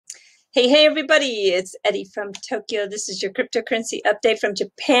Hey, everybody, it's Eddie from Tokyo. This is your cryptocurrency update from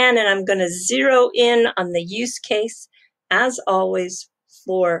Japan, and I'm going to zero in on the use case, as always,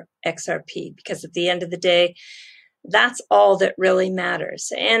 for XRP, because at the end of the day, that's all that really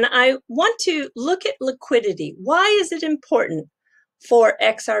matters. And I want to look at liquidity. Why is it important for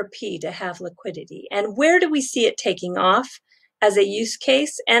XRP to have liquidity? And where do we see it taking off as a use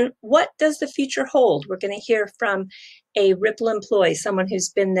case? And what does the future hold? We're going to hear from a Ripple employee, someone who's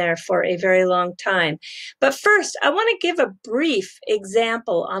been there for a very long time. But first, I want to give a brief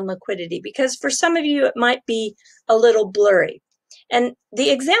example on liquidity, because for some of you, it might be a little blurry. And the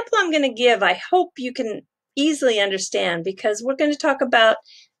example I'm going to give, I hope you can easily understand, because we're going to talk about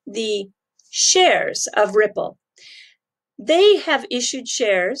the shares of Ripple. They have issued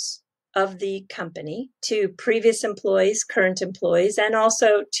shares of the company to previous employees, current employees, and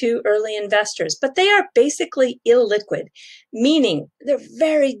also to early investors. But they are basically illiquid, meaning they're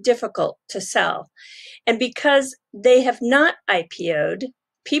very difficult to sell. And because they have not IPO'd,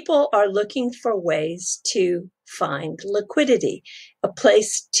 people are looking for ways to find liquidity, a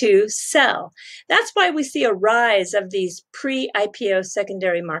place to sell. That's why we see a rise of these pre-IPO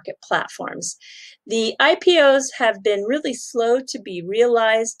secondary market platforms. The IPOs have been really slow to be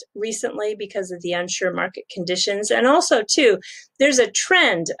realized recently because of the unsure market conditions. And also, too, there's a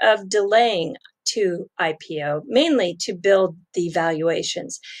trend of delaying to IPO, mainly to build the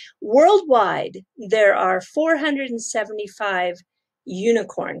valuations. Worldwide, there are 475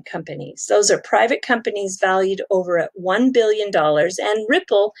 unicorn companies. Those are private companies valued over at $1 billion, and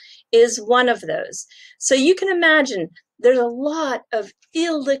Ripple is one of those. So you can imagine there's a lot of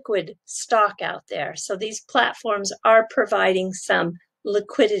illiquid stock out there. So these platforms are providing some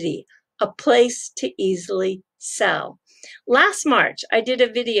liquidity, a place to easily sell. Last March, I did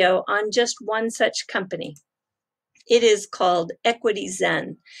a video on just one such company. It is called Equity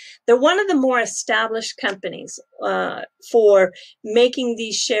Zen. They're one of the more established companies for making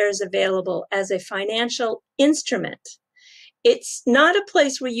these shares available as a financial instrument. It's not a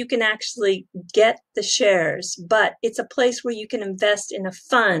place where you can actually get the shares, but it's a place where you can invest in a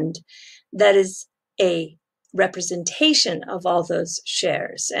fund that is a representation of all those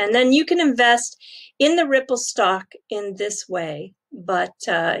shares. And then you can invest in the Ripple stock in this way, but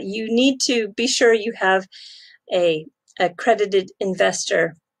you need to be sure you have a accredited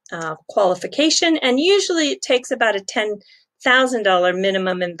investor qualification, and usually it takes about a $10,000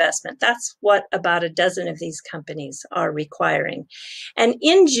 minimum investment. That's what about a dozen of these companies are requiring. And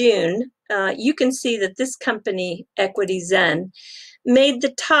in June, you can see that this company, Equity Zen, made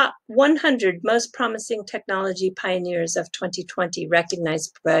the top 100 most promising technology pioneers of 2020,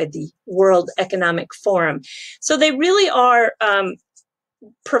 recognized by the World Economic Forum. So they really are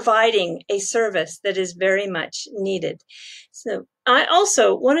providing a service that is very much needed. So I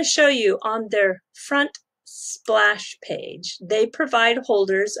also want to show you on their front splash page, they provide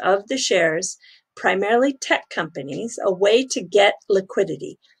holders of the shares, primarily tech companies, a way to get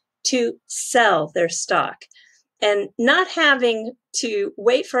liquidity, to sell their stock. And not having to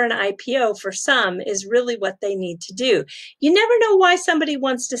wait for an IPO for some is really what they need to do. You never know why somebody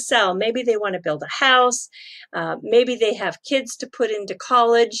wants to sell. Maybe they want to build a house. Maybe they have kids to put into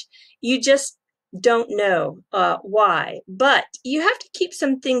college. You just don't know why. But you have to keep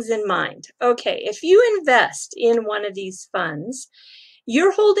some things in mind. Okay, if you invest in one of these funds,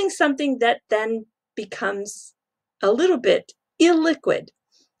 you're holding something that then becomes a little bit illiquid.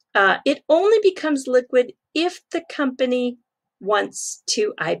 It only becomes liquid if the company wants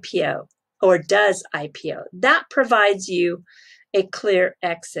to IPO or does IPO. That provides you a clear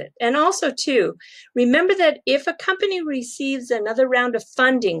exit. And also, too, remember that if a company receives another round of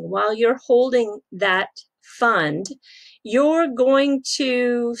funding while you're holding that fund, you're going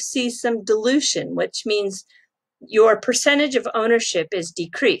to see some dilution, which means your percentage of ownership is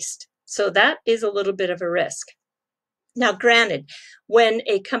decreased. So that is a little bit of a risk. Now, granted, when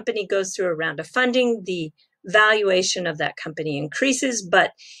a company goes through a round of funding, the valuation of that company increases,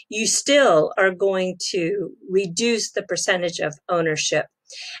 but you still are going to reduce the percentage of ownership.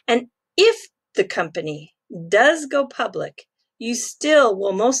 And if the company does go public, you still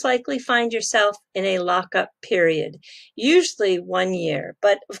will most likely find yourself in a lockup period, usually 1 year.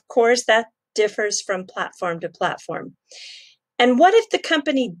 But of course, that differs from platform to platform. And what if the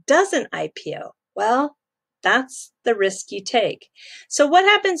company doesn't IPO? Well, that's the risk you take. So what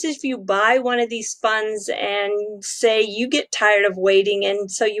happens if you buy one of these funds and say you get tired of waiting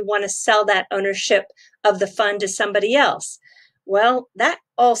and so you want to sell that ownership of the fund to somebody else? Well, that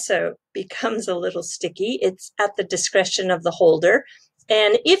also becomes a little sticky. It's at the discretion of the holder.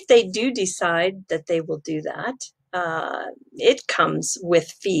 And if they do decide that they will do that, it comes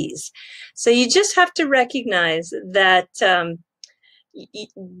with fees. So you just have to recognize that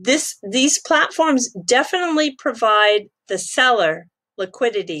these platforms definitely provide the seller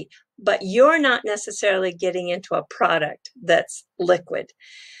liquidity, but you're not necessarily getting into a product that's liquid.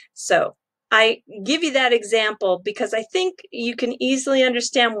 So I give you that example because I think you can easily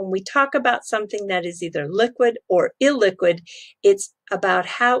understand when we talk about something that is either liquid or illiquid, it's about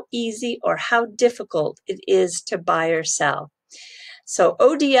how easy or how difficult it is to buy or sell. So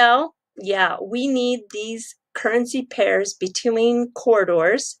ODL, yeah, we need these currency pairs between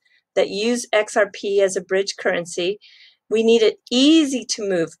corridors that use XRP as a bridge currency. We need it easy to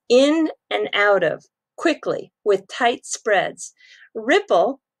move in and out of quickly with tight spreads.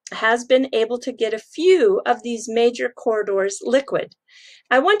 Ripple has been able to get a few of these major corridors liquid.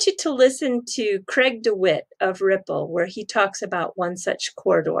 I want you to listen to Craig DeWitt of Ripple, where he talks about one such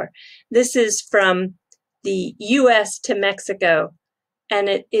corridor. This is from the US to Mexico, and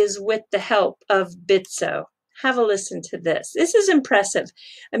it is with the help of Bitso. Have a listen to this. This is impressive.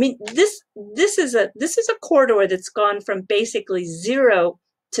 I mean, this is a corridor that's gone from basically 0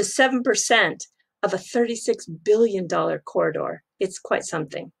 to 7% of a $36 billion corridor. It's quite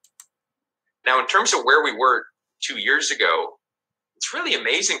something. Now, in terms of where we were 2 years ago, it's really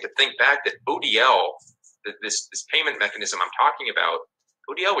amazing to think back that ODL, this payment mechanism I'm talking about,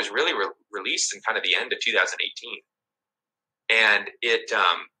 ODL was really released in kind of the end of 2018. And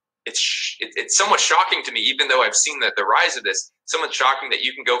it's somewhat shocking to me, even though I've seen the rise of this, somewhat shocking that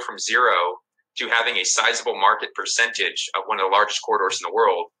you can go from 0 to having a sizable market percentage of one of the largest corridors in the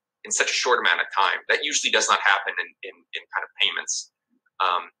world in such a short amount of time. That usually does not happen in kind of payments.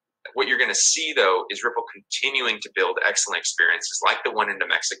 What you're going to see, though, is Ripple continuing to build excellent experiences like the one into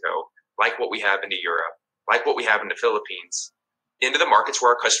Mexico, like what we have into Europe, like what we have in the Philippines, into the markets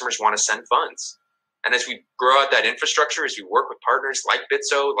where our customers want to send funds. And as we grow out that infrastructure, as we work with partners like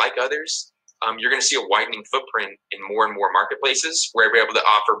Bitso, like others, you're going to see a widening footprint in more and more marketplaces where we're able to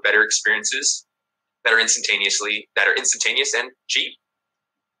offer better experiences that are instantaneous and cheap.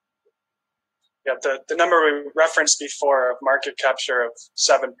 Yeah, the number we referenced before of market capture of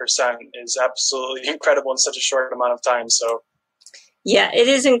 7% is absolutely incredible in such a short amount of time. So, yeah, it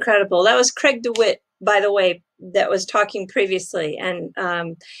is incredible. That was Craig DeWitt, by the way, that was talking previously, and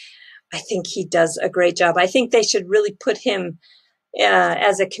I think he does a great job. I think they should really put him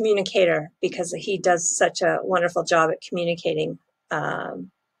as a communicator because he does such a wonderful job at communicating.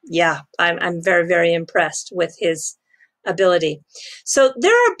 Yeah, I'm very, very impressed with his ability. So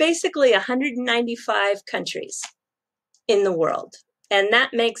there are basically 195 countries in the world, and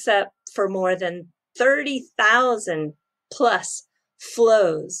that makes up for more than 30,000 plus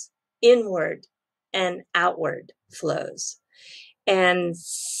flows, inward and outward flows. And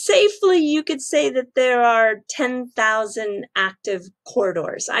safely, you could say that there are 10,000 active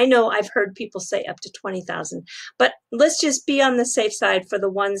corridors. I know I've heard people say up to 20,000, but let's just be on the safe side for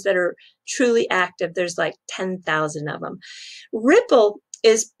the ones that are truly active. There's like 10,000 of them. Ripple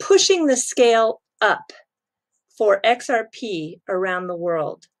is pushing the scale up for XRP around the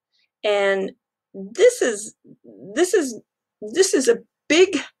world. And this is a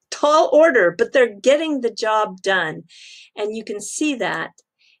big, tall order, but they're getting the job done. And you can see that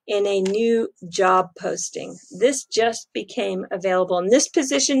in a new job posting. This just became available. And this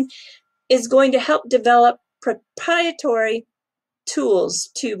position is going to help develop proprietary tools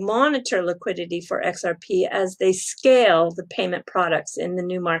to monitor liquidity for XRP as they scale the payment products in the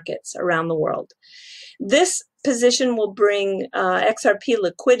new markets around the world. This position will bring XRP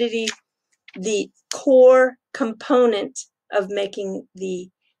liquidity, the core component of making the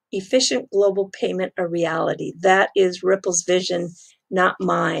efficient global payment a reality. That is Ripple's vision, not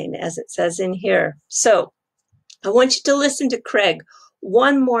mine, as it says in here. So I want you to listen to Craig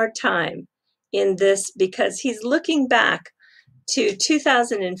one more time in this because he's looking back to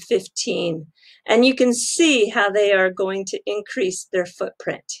 2015, and you can see how they are going to increase their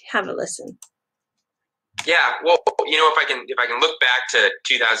footprint. Have a listen. Yeah, well, you know, if I can look back to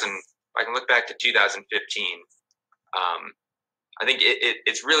 2015. I think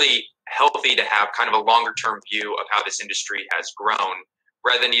it's really healthy to have kind of a longer term view of how this industry has grown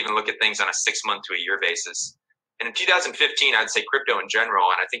rather than even look at things on a 6 month to a year basis. And in 2015, I'd say crypto in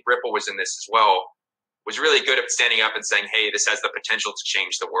general, and I think Ripple was in this as well, was really good at standing up and saying, hey, this has the potential to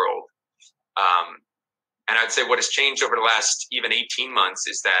change the world. And I'd say what has changed over the last even 18 months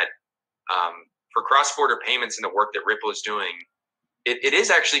is that for cross-border payments and the work that Ripple is doing, it is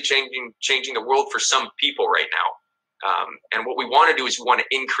actually changing the world for some people right now. And what we want to do is we want to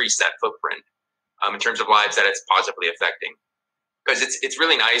increase that footprint in terms of lives that it's positively affecting. Because it's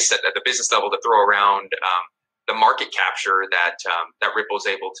really nice at the business level to throw around the market capture that that Ripple is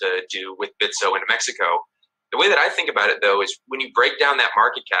able to do with Bitso into Mexico. The way that I think about it, though, is when you break down that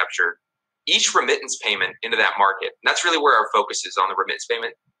market capture, each remittance payment into that market, and that's really where our focus is on the remittance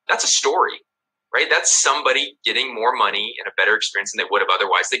payment, that's a story, right? That's somebody getting more money and a better experience than they would have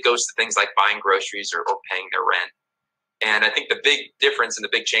otherwise. That goes to things like buying groceries or paying their rent. And I think the big difference and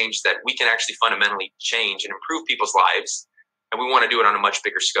the big change that we can actually fundamentally change and improve people's lives, and we want to do it on a much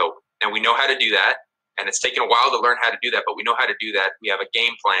bigger scope. And we know how to do that, and it's taken a while to learn how to do that, but we know how to do that. We have a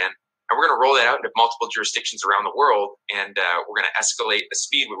game plan, and we're going to roll that out into multiple jurisdictions around the world, and we're going to escalate the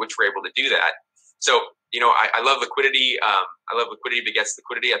speed with which we're able to do that. So, you know, I love liquidity. I love liquidity begets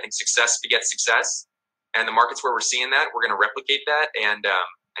liquidity. I think success begets success. And the markets where we're seeing that, we're going to replicate that and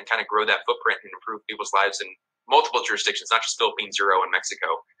kind of grow that footprint and improve people's lives in multiple jurisdictions, not just Philippines, Euro, and Mexico,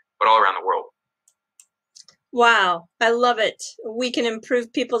 but all around the world. Wow, I love it. We can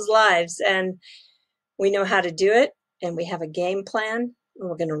improve people's lives, and we know how to do it, and we have a game plan. And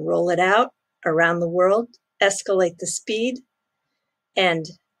we're going to roll it out around the world, escalate the speed, and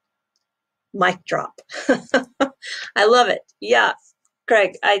mic drop. I love it. Yeah,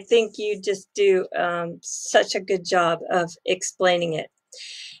 Greg, I think you just do such a good job of explaining it.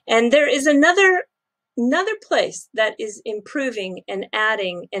 And there is another place that is improving and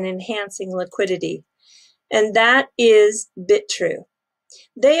adding and enhancing liquidity, and that is Bittrex.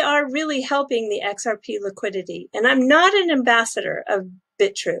 They are really helping the XRP liquidity. And I'm not an ambassador of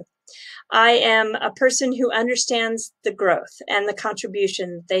Bittrex. I am a person who understands the growth and the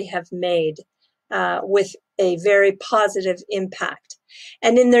contribution they have made with a very positive impact.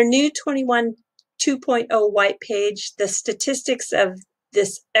 And in their new 21 2.0 white page, the statistics of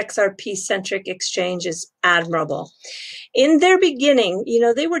this XRP-centric exchange is admirable. In their beginning, you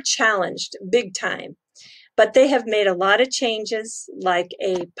know, they were challenged big time, but they have made a lot of changes, like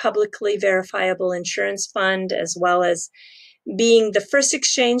a publicly verifiable insurance fund, as well as being the first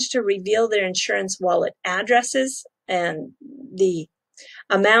exchange to reveal their insurance wallet addresses, and the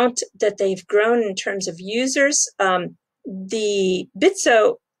amount that they've grown in terms of users. The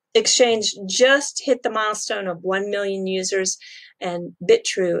Bitso exchange just hit the milestone of 1 million users, and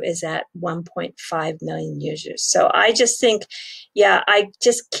Bittrex is at 1.5 million users. So I just think, yeah,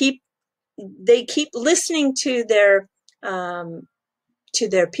 they keep listening to their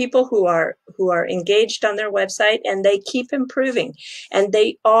people who are engaged on their website, and they keep improving, and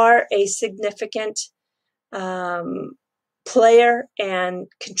they are a significant player and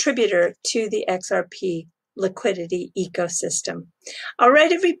contributor to the XRP liquidity ecosystem. All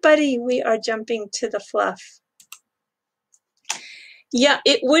right, everybody, we are jumping to the fluff. Yeah,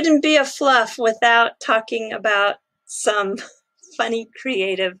 it wouldn't be a fluff without talking about some funny,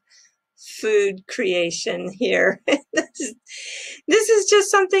 creative food creation here. This is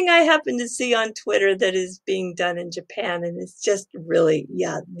just something I happen to see on Twitter that is being done in Japan, and it's just really,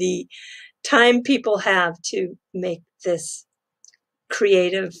 yeah, the time people have to make this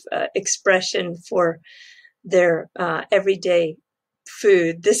creative expression for their everyday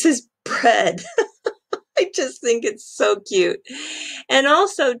food. This is bread. I just think it's so cute. And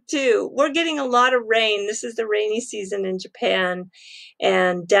also, too, we're getting a lot of rain. This is the rainy season in Japan.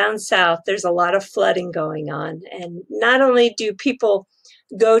 And down south, there's a lot of flooding going on. And not only do people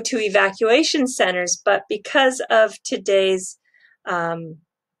go to evacuation centers, but because of today's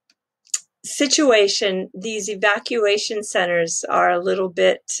situation, these evacuation centers are a little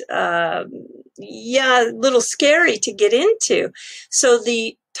bit, a little scary to get into. So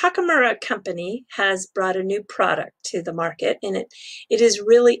the Takamura company has brought a new product to the market, and it is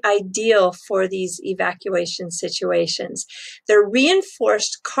really ideal for these evacuation situations. They're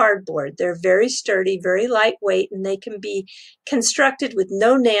reinforced cardboard. They're very sturdy, very lightweight, and they can be constructed with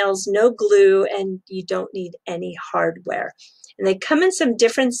no nails, no glue, and you don't need any hardware. And they come in some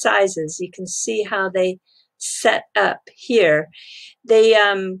different sizes. You can see how they set up here. They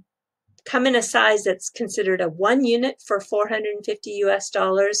come in a size that's considered a 1 unit for $450 US,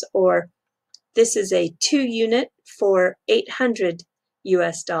 or this is a 2 unit for $800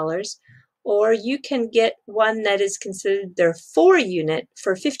 US, or you can get one that is considered their 4 unit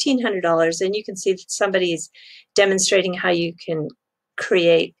for $1,500. And you can see that somebody's demonstrating how you can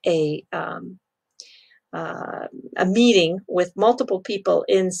create a meeting with multiple people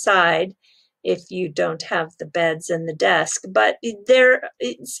inside if you don't have the beds and the desk. But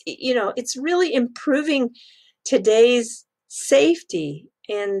it's really improving today's safety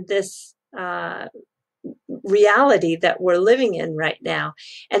in this reality that we're living in right now.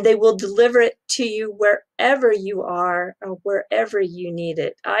 And they will deliver it to you wherever you are or wherever you need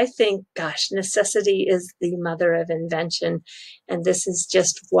it. I think, gosh, necessity is the mother of invention. And this is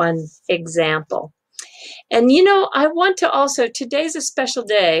just one example. And you know, I want to also, today's a special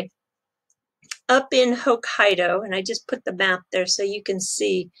day up in Hokkaido, and I just put the map there so you can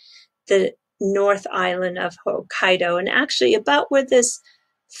see the North Island of Hokkaido. And actually about where this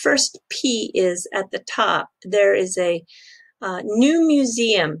first P is at the top, there is a new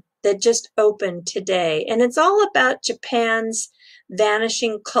museum that just opened today. And it's all about Japan's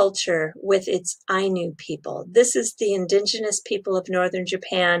vanishing culture with its Ainu people. This is the indigenous people of northern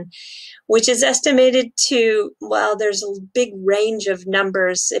Japan, which is estimated to, well, there's a big range of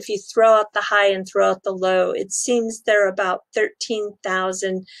numbers. If you throw out the high and throw out the low, it seems there are about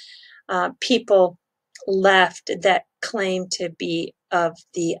 13,000 people left that claim to be of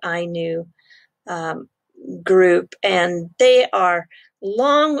the Ainu group, and they are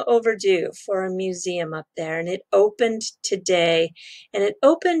long overdue for a museum up there. And it opened today, and it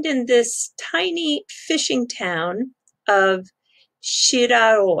opened in this tiny fishing town of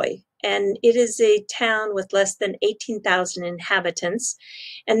Shiraoi, and it is a town with less than 18,000 inhabitants.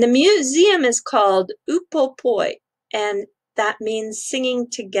 And the museum is called Upopoi, and that means singing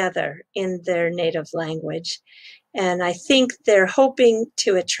together in their native language. And I think they're hoping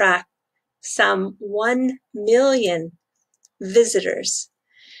to attract some 1 million visitors.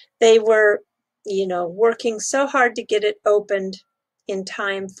 They were, you know, working so hard to get it opened in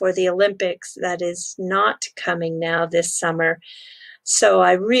time for the Olympics that is not coming now this summer. So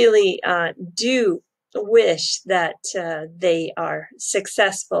I really do wish that they are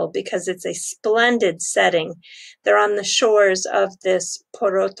successful, because it's a splendid setting. They're on the shores of this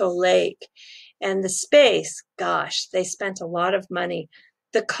Poroto Lake, and the space, gosh, they spent a lot of money.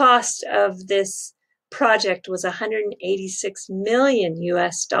 The cost of this project was 186 million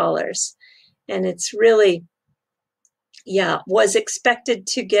US dollars. And it's really, yeah, was expected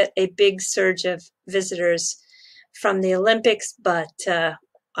to get a big surge of visitors from the Olympics, but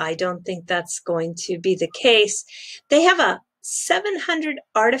I don't think that's going to be the case. They have 700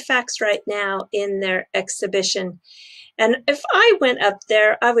 artifacts right now in their exhibition. And if I went up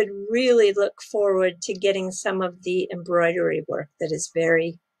there, I would really look forward to getting some of the embroidery work that is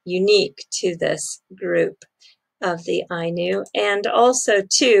very unique to this group of the Ainu. And also,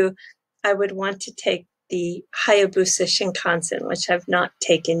 too, I would want to take the Hayabusa Shinkansen, which I've not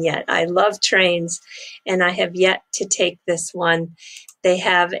taken yet. I love trains, and I have yet to take this one. They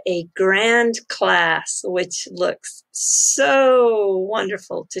have a grand class, which looks so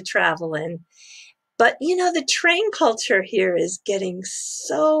wonderful to travel in. But, you know, the train culture here is getting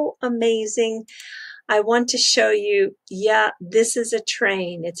so amazing. I want to show you, yeah, this is a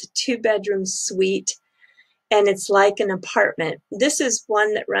train. It's a 2-bedroom suite, and it's like an apartment. This is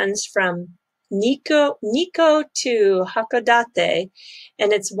one that runs from Nikko to Hakodate,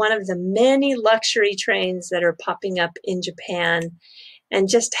 and it's one of the many luxury trains that are popping up in Japan. And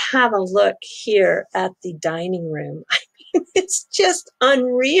just have a look here at the dining room. I mean, it's just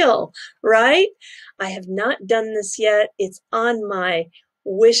unreal, right? I have not done this yet. It's on my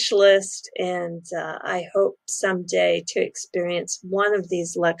wish list, and I hope someday to experience one of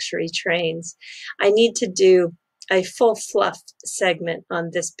these luxury trains. I need to do a full fluff segment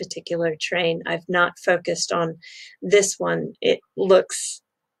on this particular train. I've not focused on this one. It looks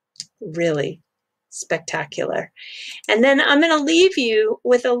really spectacular. And then I'm going to leave you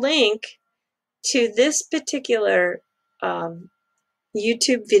with a link to this particular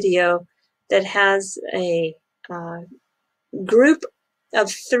YouTube video that has a group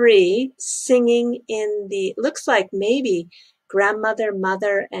of 3 singing in the, looks like maybe grandmother,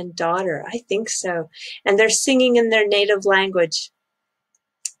 mother, and daughter. I think so. And they're singing in their native language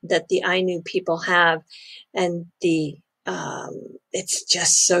that the Ainu people have. And it's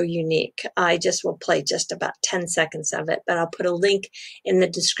just so unique. I just will play just about 10 seconds of it, but I'll put a link in the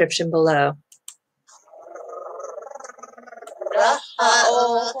description below.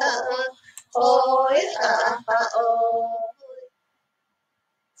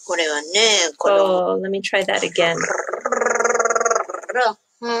 これはね、Oh, let me try that again.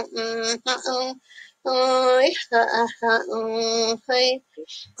 心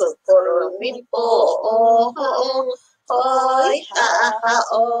みぽ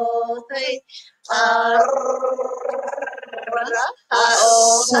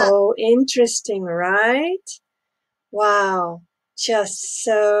So interesting, right? Wow, just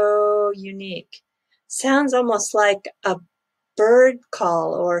so unique. Sounds almost like a bird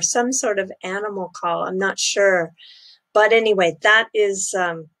call or some sort of animal call. I'm not sure. But anyway, that is,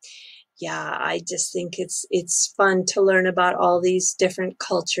 yeah, I just think it's fun to learn about all these different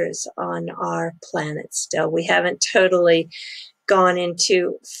cultures on our planet still. We haven't totally gone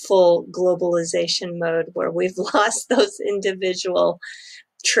into full globalization mode where we've lost those individual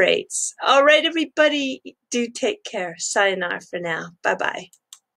trades. All right, everybody, do take care. Sayonara for now. Bye-bye.